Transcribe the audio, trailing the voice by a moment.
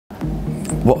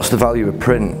what's the value of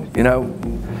print, you know?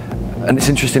 And it's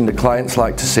interesting that clients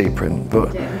like to see print,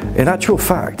 but in actual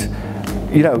fact,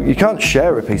 you know, you can't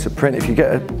share a piece of print. If you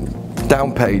get a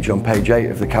down page on page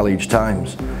 8 of the College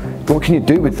Times, what can you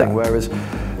do with that? Whereas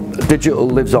digital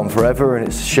lives on forever and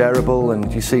it's shareable,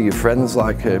 and you see your friends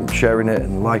like sharing it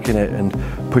and liking it and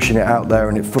pushing it out there,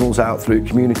 and it funnels out through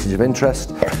communities of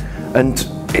interest, and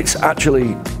it's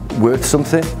actually worth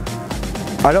something.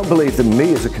 I don't believe that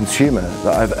me as a consumer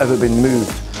that I've ever been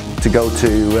moved to go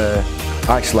to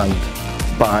Iceland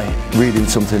by reading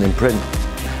something in print.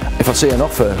 If I see an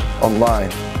offer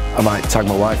online, I might tag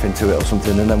my wife into it or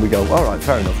something, and then we go, all right,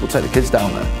 fair enough, we'll take the kids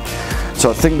down there. So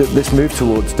I think that this move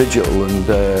towards digital and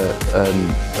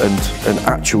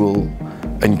actual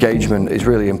engagement is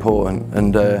really important.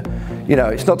 And you know,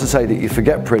 it's not to say that you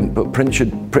forget print, but print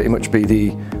should pretty much be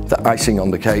the icing on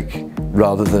the cake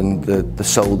rather than the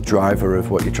sole driver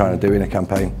of what you're trying to do in a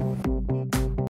campaign.